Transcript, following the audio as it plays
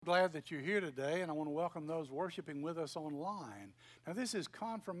Glad that you're here today, and I want to welcome those worshiping with us online. Now, this is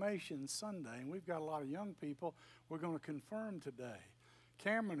Confirmation Sunday, and we've got a lot of young people we're going to confirm today.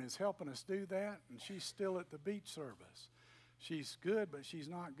 Cameron is helping us do that, and she's still at the beach service. She's good, but she's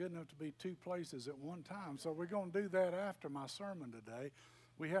not good enough to be two places at one time, so we're going to do that after my sermon today.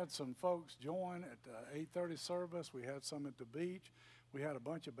 We had some folks join at the 8:30 service. We had some at the beach. We had a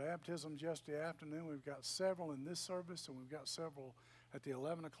bunch of baptisms yesterday afternoon. We've got several in this service, and we've got several at the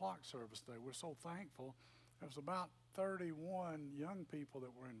 11 o'clock service today. We're so thankful. There was about 31 young people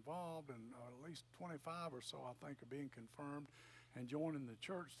that were involved, and at least 25 or so, I think, are being confirmed and joining the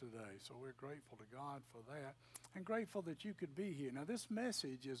church today. So we're grateful to God for that and grateful that you could be here. Now, this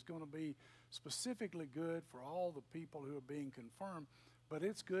message is going to be specifically good for all the people who are being confirmed, but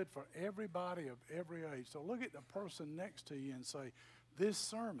it's good for everybody of every age. So look at the person next to you and say, this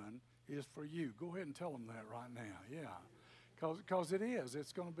sermon is for you. Go ahead and tell them that right now. Yeah. Because it is.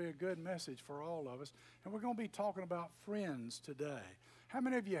 It's going to be a good message for all of us. And we're going to be talking about friends today. How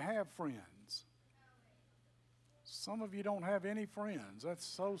many of you have friends? Some of you don't have any friends. That's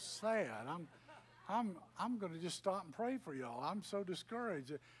so sad. I'm going to just stop and pray for y'all. I'm so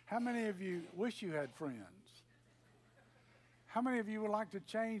discouraged. How many of you wish you had friends? How many of you would like to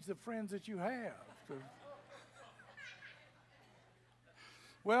change the friends that you have?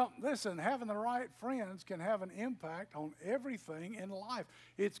 Well, listen, having the right friends can have an impact on everything in life.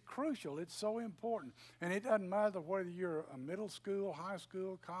 It's crucial. It's so important. And it doesn't matter whether you're a middle school, high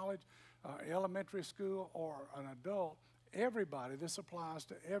school, college, elementary school, or an adult. Everybody, this applies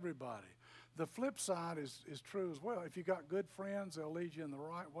to everybody. The flip side is true as well. If you've got good friends, they'll lead you in the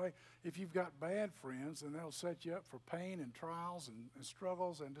right way. If you've got bad friends, then they'll set you up for pain and trials and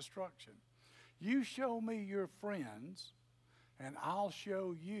struggles and destruction. You show me your friends, and I'll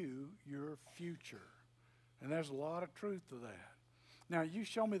show you your future. And there's a lot of truth to that. Now, you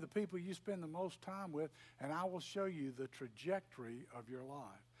show me the people you spend the most time with, and I will show you the trajectory of your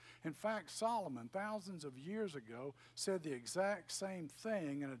life. In fact, Solomon, thousands of years ago, said the exact same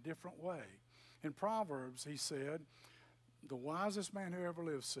thing in a different way. In Proverbs, he said, the wisest man who ever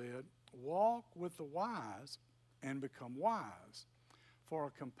lived said, walk with the wise and become wise, for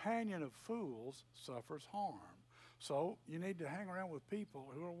a companion of fools suffers harm. So you need to hang around with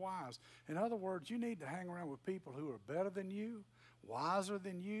people who are wise. In other words, you need to hang around with people who are better than you, wiser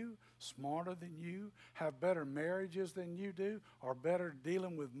than you, smarter than you, have better marriages than you do, are better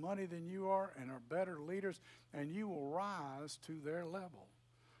dealing with money than you are, and are better leaders, and you will rise to their level.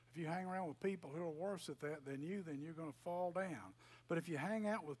 If you hang around with people who are worse at that than you, then you're going to fall down. But if you hang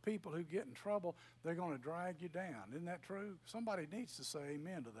out with people who get in trouble, they're going to drag you down. Isn't that true? Somebody needs to say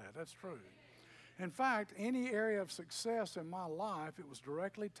amen to that. That's true. In fact, any area of success in my life, it was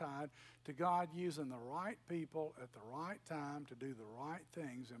directly tied to God using the right people at the right time to do the right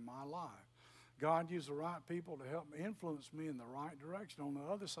things in my life. God used the right people to help influence me in the right direction. On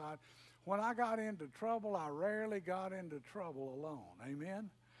the other side, when I got into trouble, I rarely got into trouble alone.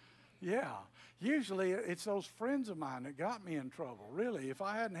 Amen? Yeah. Usually it's those friends of mine that got me in trouble. Really, if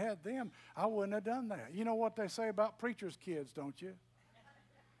I hadn't had them, I wouldn't have done that. You know what they say about preachers' kids, don't you?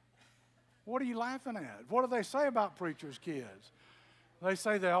 What are you laughing at? What do they say about preachers' kids? They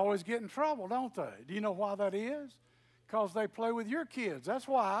say they always get in trouble, don't they? Do you know why that is? Because they play with your kids. That's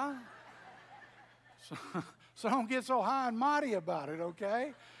why. So don't get so high and mighty about it,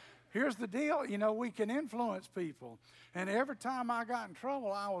 okay? Here's the deal. You know, we can influence people. And every time I got in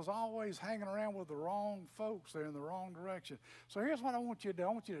trouble, I was always hanging around with the wrong folks. They're in the wrong direction. So here's what I want you to do. I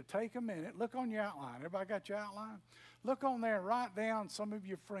want you to take a minute. Look on your outline. Everybody got your outline? Look on there and write down some of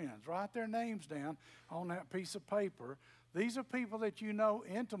your friends. Write their names down on that piece of paper. These are people that you know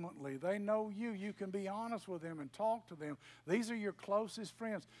intimately. They know you. You can be honest with them and talk to them. These are your closest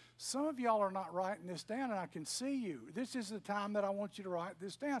friends. Some of y'all are not writing this down, and I can see you. This is the time that I want you to write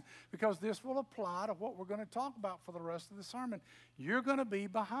this down, because this will apply to what we're going to talk about for the rest of the sermon. You're going to be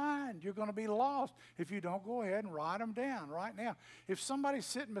behind. You're going to be lost if you don't go ahead and write them down right now. If somebody's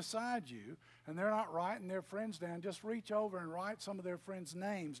sitting beside you and they're not writing their friends down, just reach over and write some of their friends'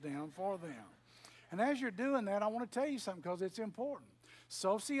 names down for them. And as you're doing that, I want to tell you something, because it's important.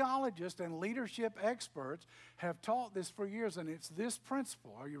 Sociologists and leadership experts have taught this for years, and it's this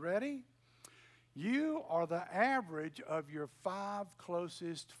principle. Are you ready? You are the average of your 5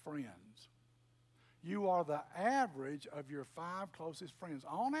 closest friends. You are the average of your 5 closest friends.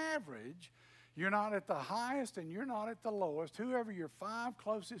 On average, you're not at the highest and you're not at the lowest. Whoever your 5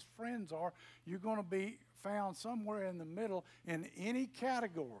 closest friends are, you're going to be found somewhere in the middle in any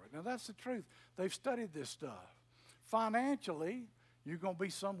category. Now, that's the truth. They've studied this stuff. Financially, You're going to be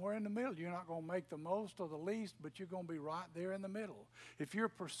somewhere in the middle. You're not going to make the most or the least, but you're going to be right there in the middle. If you're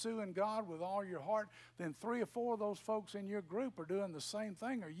pursuing God with all your heart, then 3 or 4 of those folks in your group are doing the same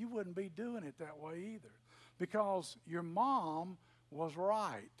thing, or you wouldn't be doing it that way either. Because your mom was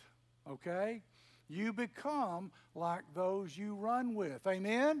right, okay? You become like those you run with.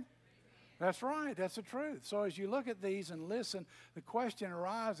 Amen? That's right. That's the truth. So as you look at these and listen, the question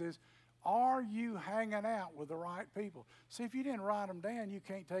arises, are you hanging out with the right people? See, if you didn't write them down, you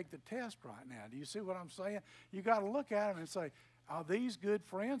can't take the test right now. Do you see what I'm saying? You got to look at them and say, are these good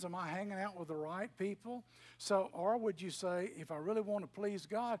friends? Am I hanging out with the right people? So, or would you say, if I really want to please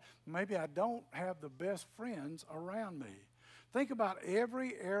God, maybe I don't have the best friends around me? Think about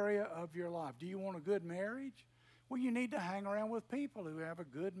every area of your life. Do you want a good marriage? Well, you need to hang around with people who have a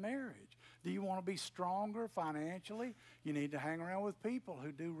good marriage. Do you want to be stronger financially? You need to hang around with people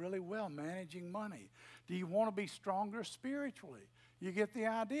who do really well managing money. Do you want to be stronger spiritually? You get the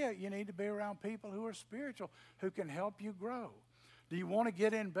idea. You need to be around people who are spiritual, who can help you grow. Do you want to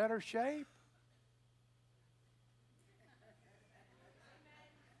get in better shape?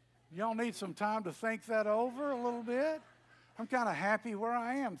 Y'all need some time to think that over a little bit? I'm kind of happy where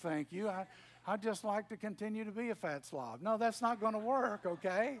I am, thank you. I'd just like to continue to be a fat slob. No, that's not going to work,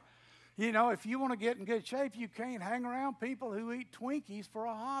 okay? You know, if you want to get in good shape, you can't hang around people who eat Twinkies for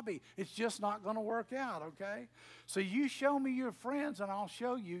a hobby. It's just not going to work out, okay? So you show me your friends, and I'll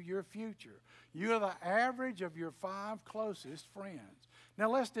show you your future. You're the average of your 5 closest friends.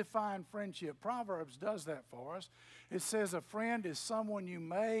 Now, let's define friendship. Proverbs does that for us. It says a friend is someone you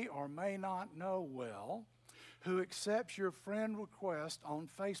may or may not know well who accepts your friend request on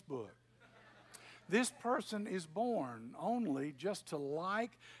Facebook. This person is born only just to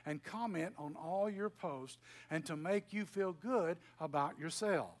like and comment on all your posts and to make you feel good about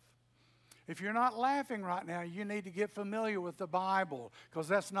yourself. If you're not laughing right now, you need to get familiar with the Bible, because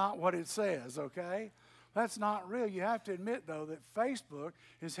that's not what it says, okay? That's not real. You have to admit, though, that Facebook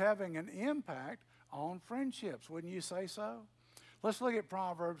is having an impact on friendships. Wouldn't you say so? Let's look at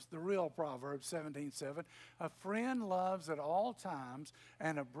Proverbs, the real Proverbs 17:7. A friend loves at all times,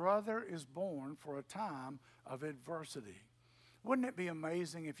 and a brother is born for a time of adversity. Wouldn't it be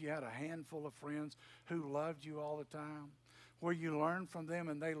amazing if you had a handful of friends who loved you all the time, where you learn from them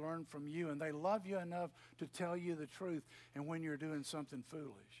and they learn from you, and they love you enough to tell you the truth and when you're doing something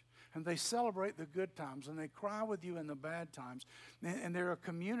foolish? And they celebrate the good times, and they cry with you in the bad times. And they're a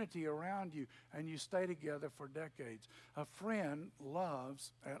community around you, and you stay together for decades. A friend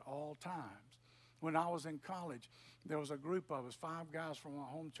loves at all times. When I was in college, there was a group of us, 5 guys from our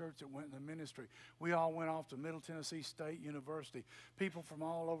home church that went in the ministry. We all went off to Middle Tennessee State University. People from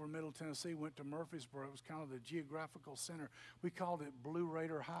all over Middle Tennessee went to Murfreesboro. It was kind of the geographical center. We called it Blue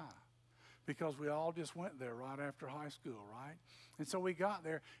Raider High, because we all just went there right after high school, right? And so we got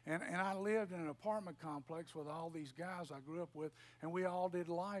there, and I lived in an apartment complex with all these guys I grew up with, and we all did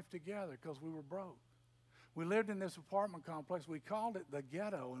life together because we were broke. We lived in this apartment complex. We called it the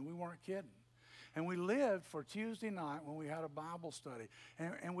ghetto, and we weren't kidding. And we lived for Tuesday night when we had a Bible study.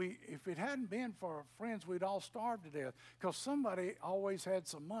 And we, if it hadn't been for our friends, we'd all starve to death, because somebody always had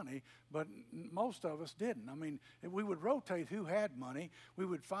some money, but most of us didn't. I mean, we would rotate who had money. We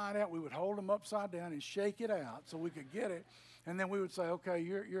would find out. We would hold them upside down and shake it out so we could get it. And then we would say, okay,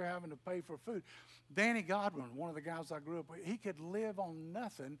 you're having to pay for food. Danny Godwin, one of the guys I grew up with, he could live on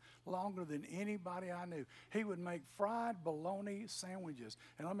nothing longer than anybody I knew. He would make fried bologna sandwiches.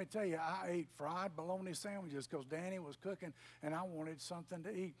 And let me tell you, I ate fried bologna sandwiches because Danny was cooking and I wanted something to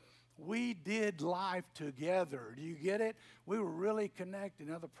eat. We did life together. Do you get it? We were really connected.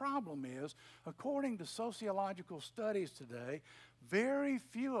 Now, the problem is, according to sociological studies today, very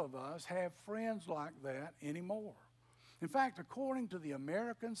few of us have friends like that anymore. In fact, according to the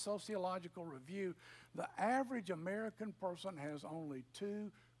American Sociological Review, the average American person has only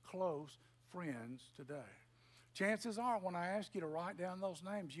 2 close friends today. Chances are, when I ask you to write down those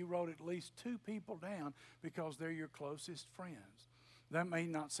names, you wrote at least 2 people down because they're your closest friends. That may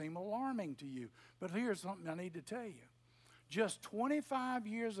not seem alarming to you, but here's something I need to tell you. Just 25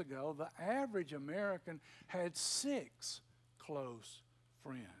 years ago, the average American had 6 close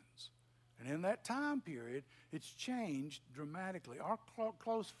friends. And in that time period, it's changed dramatically. Our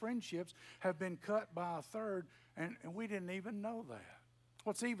close friendships have been cut by a third, and we didn't even know that.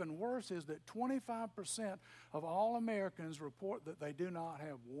 What's even worse is that 25% of all Americans report that they do not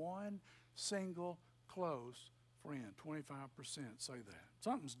have one single close friend. 25% say that.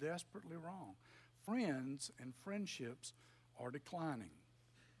 Something's desperately wrong. Friends and friendships are declining.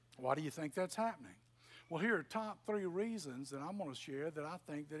 Why do you think that's happening? Well, here are top 3 reasons that I'm going to share that I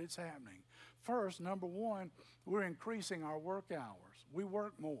think that it's happening. First, number 1, we're increasing our work hours. We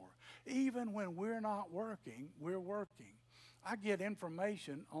work more. Even when we're not working, we're working. I get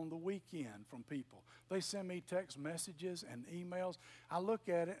information on the weekend from people. They send me text messages and emails. I look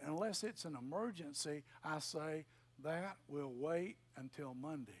at it, unless it's an emergency, I say, that will wait until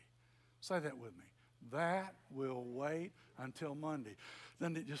Monday. Say that with me. That will wait until Monday.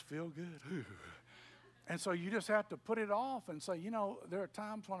 Then it just feels good. And so you just have to put it off and say, there are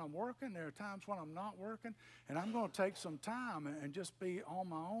times when I'm working, there are times when I'm not working, and I'm going to take some time and just be on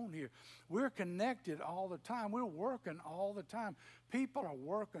my own here. We're connected all the time. We're working all the time. People are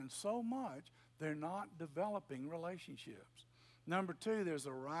working so much, they're not developing relationships. Number 2, there's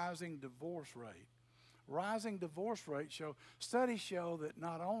a rising divorce rate. Rising divorce rates studies show that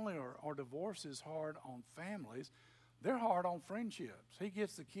not only are divorces hard on families, they're hard on friendships. He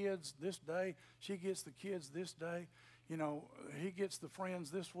gets the kids this day, she gets the kids this day. He gets the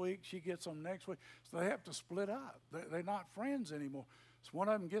friends this week, she gets them next week. So they have to split up. They're not friends anymore. So one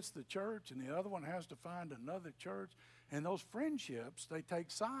of them gets the church and the other one has to find another church. And those friendships, they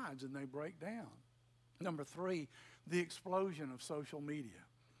take sides and they break down. Number 3, the explosion of social media.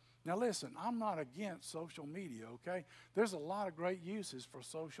 Now listen, I'm not against social media, okay? There's a lot of great uses for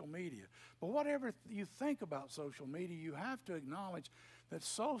social media. But whatever you think about social media, you have to acknowledge that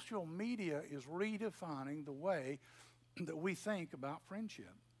social media is redefining the way that we think about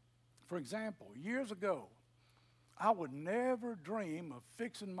friendship. For example, years ago, I would never dream of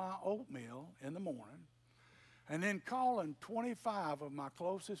fixing my oatmeal in the morning and then calling 25 of my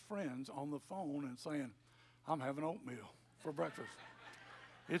closest friends on the phone and saying, I'm having oatmeal for breakfast.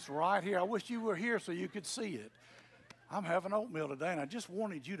 It's right here. I wish you were here so you could see it. I'm having oatmeal today, and I just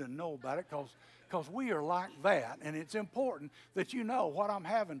wanted you to know about it because we are like that, and it's important that you know what I'm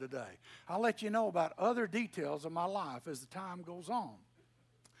having today. I'll let you know about other details of my life as the time goes on.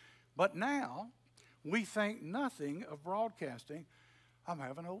 But now, we think nothing of broadcasting, I'm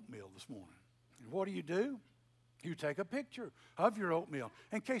having oatmeal this morning. And what do? You take a picture of your oatmeal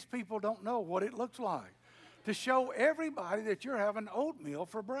in case people don't know what it looks like, to show everybody that you're having oatmeal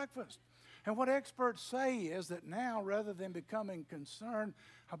for breakfast. And what experts say is that now, rather than becoming concerned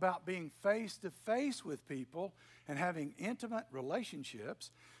about being face-to-face with people and having intimate relationships,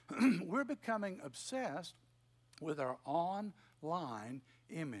 we're becoming obsessed with our online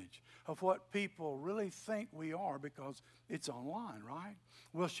image of what people really think we are because it's online, right?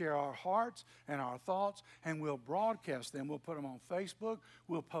 We'll share our hearts and our thoughts, and we'll broadcast them. We'll put them on Facebook.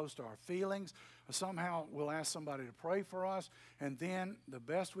 We'll post our feelings. Somehow we'll ask somebody to pray for us, and then the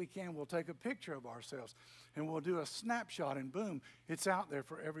best we can, we'll take a picture of ourselves, and we'll do a snapshot, and boom, it's out there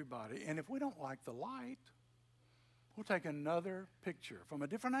for everybody. And if we don't like the light, we'll take another picture from a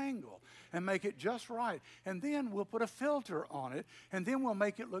different angle and make it just right. And then we'll put a filter on it, and then we'll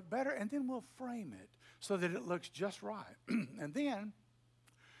make it look better, and then we'll frame it so that it looks just right. And then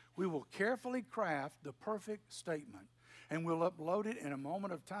we will carefully craft the perfect statement, and we'll upload it in a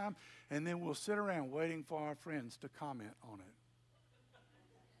moment of time, and then we'll sit around waiting for our friends to comment on it.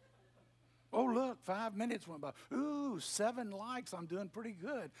 Oh, look, 5 minutes went by. Ooh, 7 likes. I'm doing pretty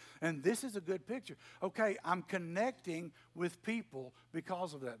good. And this is a good picture. Okay, I'm connecting with people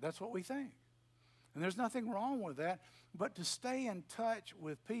because of that. That's what we think. And there's nothing wrong with that. But to stay in touch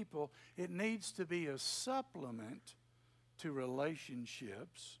with people, it needs to be a supplement to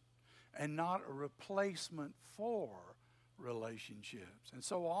relationships and not a replacement for relationships. And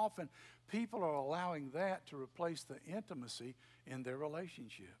so often, people are allowing that to replace the intimacy in their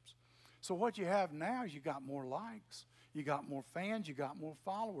relationships. So what you have now is you got more likes, you got more fans, you got more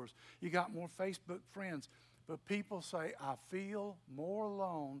followers, you got more Facebook friends. But people say, I feel more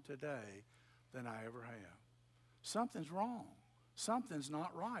alone today than I ever have. Something's wrong. Something's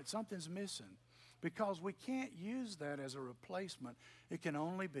not right. Something's missing. Because we can't use that as a replacement. It can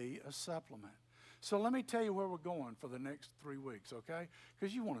only be a supplement. So let me tell you where we're going for the next 3 weeks, okay?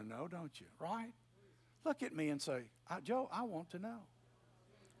 Because you want to know, don't you? Right? Look at me and say, Joe, I want to know.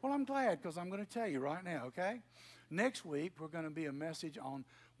 Well, I'm glad because I'm going to tell you right now, okay? Next week, we're going to be a message on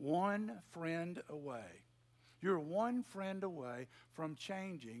one friend away. You're one friend away from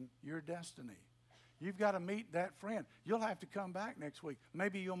changing your destiny. You've got to meet that friend. You'll have to come back next week.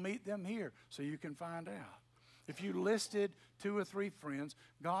 Maybe you'll meet them here so you can find out. If you listed 2 or 3 friends,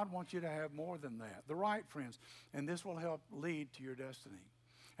 God wants you to have more than that, the right friends, and this will help lead to your destiny.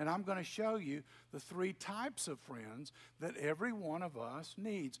 And I'm going to show you the 3 types of friends that every one of us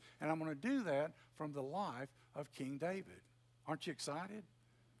needs. And I'm going to do that from the life of King David. Aren't you excited?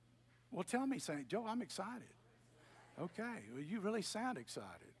 Well, tell me, Joe, I'm excited. Okay, well, you really sound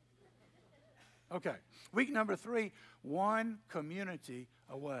excited. Okay. Week number 3, one community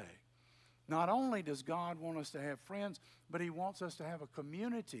away. Not only does God want us to have friends, but he wants us to have a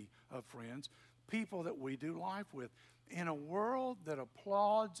community of friends, people that we do life with. In a world that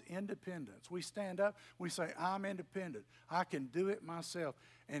applauds independence, we stand up, we say, I'm independent. I can do it myself.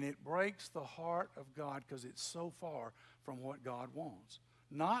 And it breaks the heart of God because it's so far from what God wants.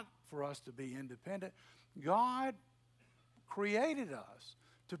 Not for us to be independent. God created us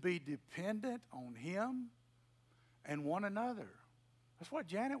to be dependent on him and one another. That's what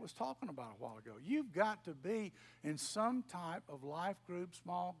Janet was talking about a while ago. You've got to be in some type of life group,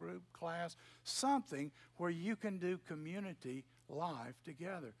 small group, class, something where you can do community life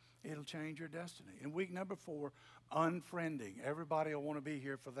together. It'll change your destiny. In week number 4, unfriending. Everybody will want to be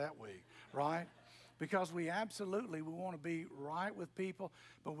here for that week, right? Because we want to be right with people,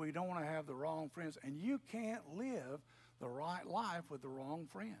 but we don't want to have the wrong friends. And you can't live the right life with the wrong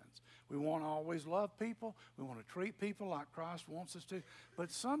friends. We want to always love people. We want to treat people like Christ wants us to. But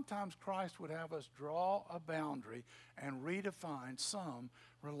sometimes Christ would have us draw a boundary and redefine some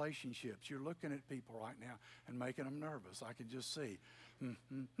relationships. You're looking at people right now and making them nervous. I can just see.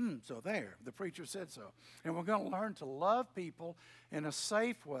 So there, the preacher said so. And we're going to learn to love people in a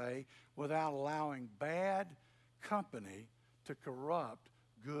safe way without allowing bad company to corrupt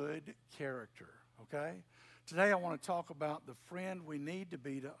good character, okay? Today I want to talk about the friend we need to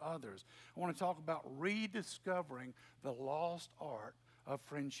be to others. I want to talk about rediscovering the lost art of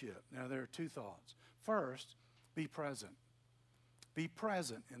friendship. Now there are 2 thoughts. First, be present. Be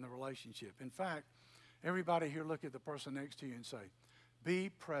present in the relationship. In fact, everybody here look at the person next to you and say,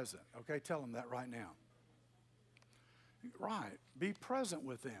 be present. Okay, tell them that right now. Right, be present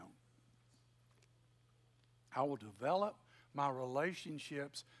with them. I will develop my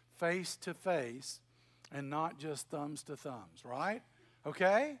relationships face to face and not just thumbs to thumbs, right?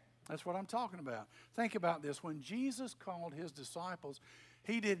 Okay? That's what I'm talking about. Think about this. When Jesus called his disciples,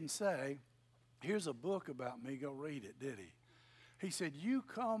 he didn't say, here's a book about me, go read it, did he? He said, you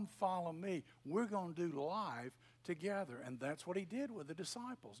come follow me. We're going to do life together. And that's what he did with the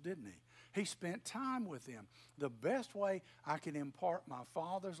disciples, didn't he? He spent time with them. The best way I can impart my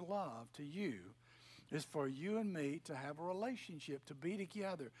Father's love to you is for you and me to have a relationship, to be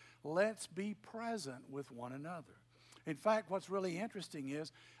together. Let's be present with one another. In fact, what's really interesting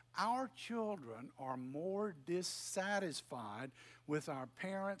is our children are more dissatisfied with our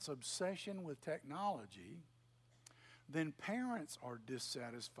parents' obsession with technology than parents are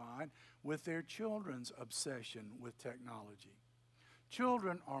dissatisfied with their children's obsession with technology.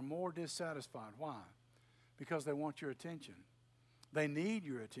 Children are more dissatisfied. Why? Because they want your attention. They need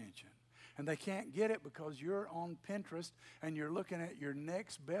your attention. And they can't get it because you're on Pinterest and you're looking at your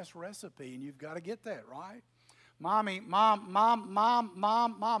next best recipe, and you've got to get that, right? Mommy, mom.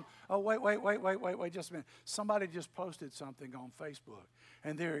 Oh, wait, just a minute. Somebody just posted something on Facebook,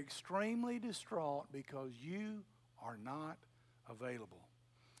 and they're extremely distraught because you are not available.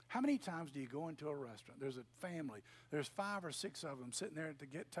 How many times do you go into a restaurant? There's a family. There's 5 or 6 of them sitting there at the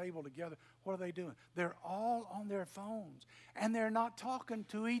table together. What are they doing? They're all on their phones, and they're not talking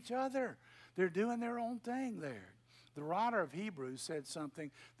to each other. They're doing their own thing there. The writer of Hebrews said something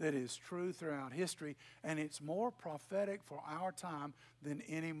that is true throughout history, and it's more prophetic for our time than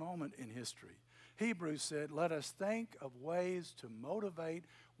any moment in history. Hebrews said, let us think of ways to motivate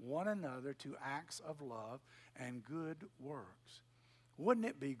one another to acts of love and good works. Wouldn't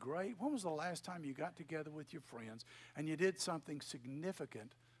it be great? When was the last time you got together with your friends and you did something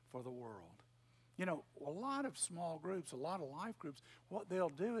significant for the world? You know, a lot of small groups, a lot of life groups, what they'll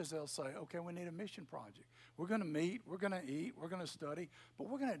do is they'll say, okay, we need a mission project. We're going to meet, we're going to eat, we're going to study, but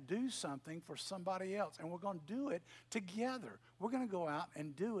we're going to do something for somebody else, and we're going to do it together. We're going to go out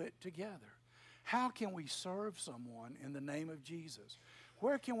and do it together. How can we serve someone in the name of Jesus?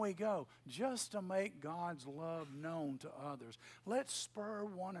 Where can we go just to make God's love known to others? Let's spur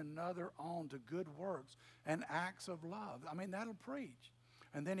one another on to good works and acts of love. I mean, that'll preach.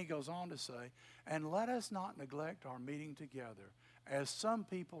 And then he goes on to say, and let us not neglect our meeting together, as some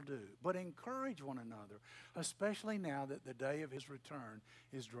people do, but encourage one another, especially now that the day of his return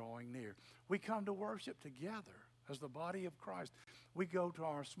is drawing near. We come to worship together as the body of Christ. We go to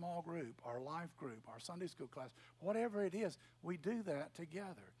our small group, our life group, our Sunday school class, whatever it is, we do that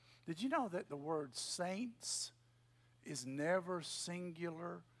together. Did you know that the word saints is never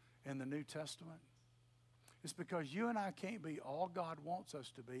singular in the New Testament? It's because you and I can't be all God wants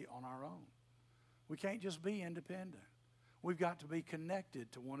us to be on our own. We can't just be independent. We've got to be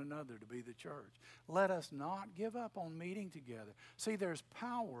connected to one another to be the church. Let us not give up on meeting together. See, there's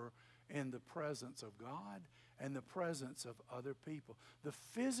power in the presence of God and the presence of other people. The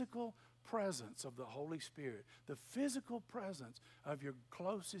physical presence of the Holy Spirit, the physical presence of your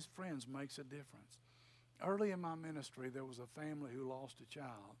closest friends makes a difference. Early in my ministry, there was a family who lost a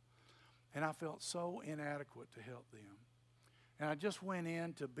child, and I felt so inadequate to help them. And I just went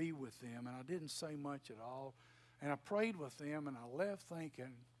in to be with them, and I didn't say much at all. And I prayed with them, and I left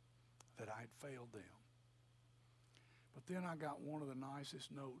thinking that I'd failed them. But then I got one of the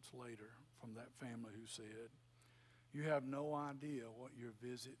nicest notes later from that family who said, "You have no idea what your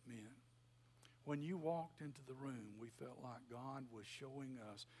visit meant. When you walked into the room, we felt like God was showing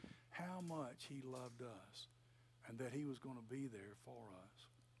us how much He loved us and that He was going to be there for us."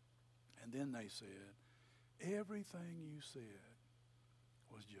 And then they said, "Everything you said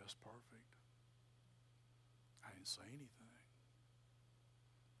was just perfect." I didn't say anything.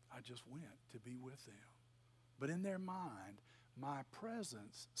 I just went to be with them. But in their mind, my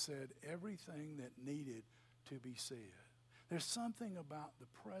presence said everything that needed to be said. There's something about the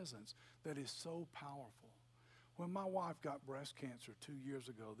presence that is so powerful. When my wife got breast cancer 2 years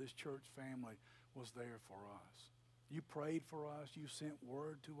ago, this church family was there for us. You prayed for us. You sent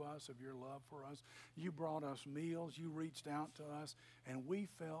word to us of your love for us. You brought us meals. You reached out to us, and we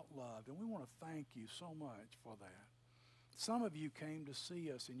felt loved. And we want to thank you so much for that. Some of you came to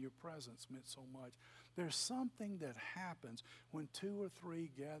see us, and your presence meant so much. There's something that happens when 2 or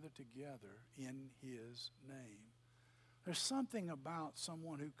 3 gather together in His name. There's something about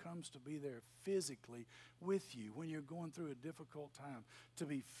someone who comes to be there physically with you when you're going through a difficult time, to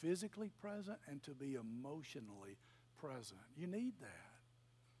be physically present and to be emotionally present. You need that.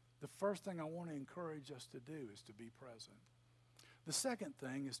 The first thing I want to encourage us to do is to be present. The second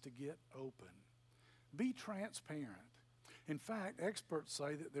thing is to get open. Be transparent. In fact, experts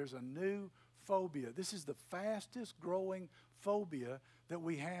say that there's a new phobia. This is the fastest growing phobia that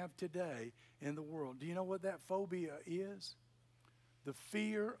we have today in the world. Do you know what that phobia is? The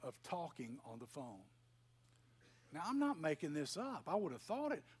fear of talking on the phone. Now, I'm not making this up. I would have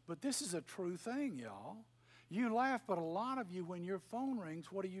thought it, but this is a true thing, y'all. You laugh, but a lot of you, when your phone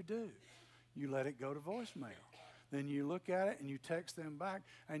rings, what do? You let it go to voicemail. Then you look at it and you text them back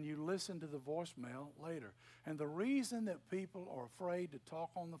and you listen to the voicemail later. And the reason that people are afraid to talk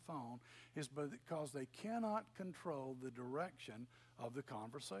on the phone is because they cannot control the direction of the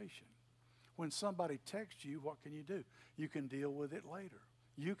conversation. When somebody texts you, what can you do? You can deal with it later.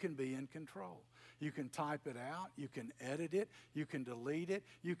 You can be in control. You can type it out. You can edit it. You can delete it.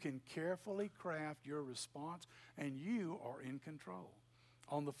 You can carefully craft your response, and you are in control.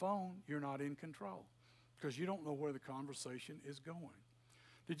 On the phone, you're not in control, because you don't know where the conversation is going.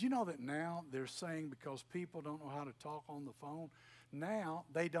 Did you know that now they're saying because people don't know how to talk on the phone, now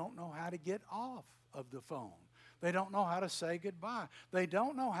they don't know how to get off of the phone. They don't know how to say goodbye. They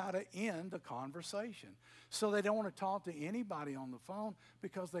don't know how to end the conversation. So they don't want to talk to anybody on the phone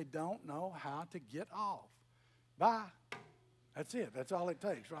because they don't know how to get off. Bye. That's it. That's all it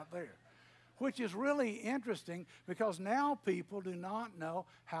takes right there. Which is really interesting because now people do not know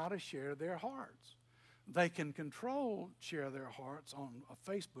how to share their hearts. They can share their hearts on a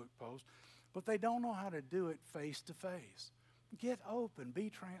Facebook post, but they don't know how to do it face to face. Get open,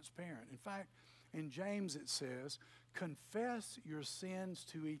 be transparent. In fact, in James it says, confess your sins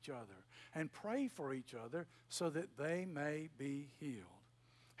to each other and pray for each other so that they may be healed.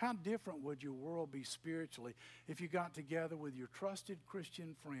 How different would your world be spiritually if you got together with your trusted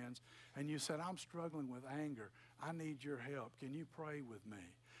Christian friends and you said, I'm struggling with anger. I need your help. Can you pray with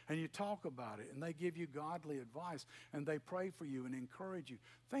me? And you talk about it, and they give you godly advice, and they pray for you and encourage you.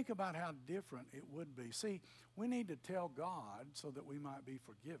 Think about how different it would be. See, we need to tell God so that we might be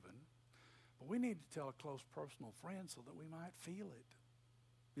forgiven, but we need to tell a close personal friend so that we might feel it.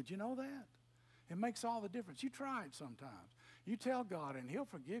 Did you know that? It makes all the difference. You try it sometimes. You tell God, and He'll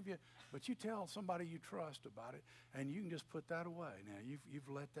forgive you, but you tell somebody you trust about it, and you can just put that away. Now, you've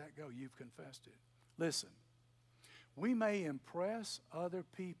let that go. You've confessed it. Listen. We may impress other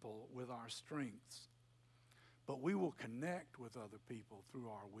people with our strengths, but we will connect with other people through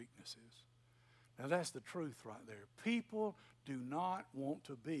our weaknesses. Now that's the truth right there. People do not want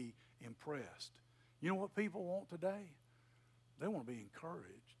to be impressed. You know what people want today? They want to be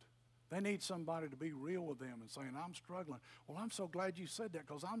encouraged. They need somebody to be real with them and saying, I'm struggling. Well, I'm so glad you said that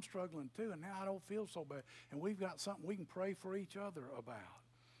because I'm struggling too, and now I don't feel so bad. And we've got something we can pray for each other about.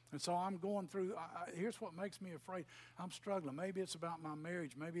 And so I'm going through, here's what makes me afraid. I'm struggling. Maybe it's about my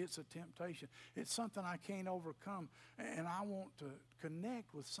marriage. Maybe it's a temptation. It's something I can't overcome. And I want to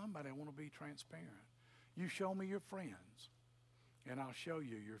connect with somebody. I want to be transparent. You show me your friends, and I'll show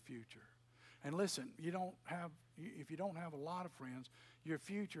you your future. And listen, if you don't have a lot of friends, your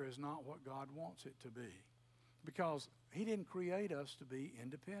future is not what God wants it to be. Because He didn't create us to be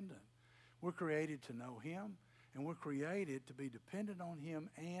independent. We're created to know Him, and we're created to be dependent on Him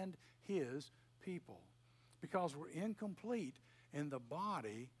and His people, because we're incomplete in the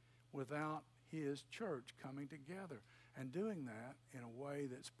body without His church coming together and doing that in a way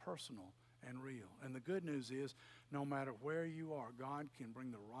that's personal and real. And the good news is, no matter where you are, God can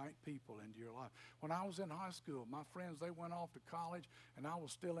bring the right people into your life. When I was in high school, my friends, they went off to college, and I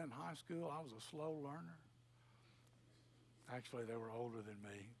was still in high school. I was a slow learner. Actually, they were older than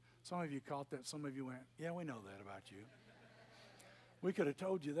me. Some of you caught that. Some of you went, yeah, we know that about you. We could have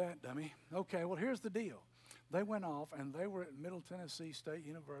told you that, dummy. Okay, well, here's the deal. They went off, and they were at Middle Tennessee State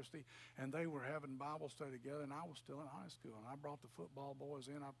University, and they were having Bible study together, and I was still in high school. And I brought the football boys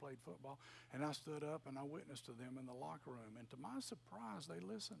in. I played football, and I stood up, and I witnessed to them in the locker room. And to my surprise, they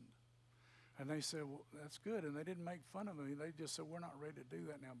listened. And they said, well, that's good. And they didn't make fun of me. They just said, we're not ready to do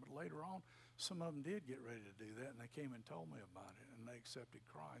that now. But later on, some of them did get ready to do that, and they came and told me about it, and they accepted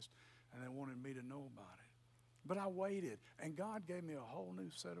Christ, and they wanted me to know about it. But I waited, and God gave me a whole new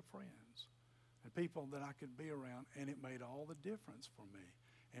set of friends and people that I could be around, and it made all the difference for me.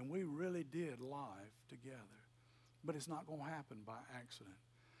 And we really did life together. But it's not going to happen by accident.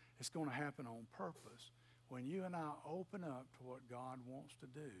 It's going to happen on purpose when you and I open up to what God wants to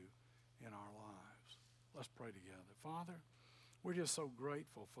do in our lives. Let's pray together. Father, we're just so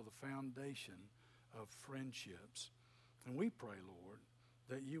grateful for the foundation of friendships. And we pray, Lord,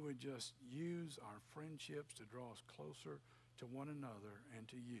 that you would just use our friendships to draw us closer to one another and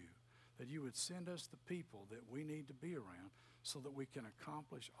to you. That you would send us the people that we need to be around so that we can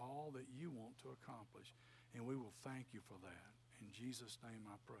accomplish all that you want to accomplish. And we will thank you for that. In Jesus' name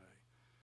I pray.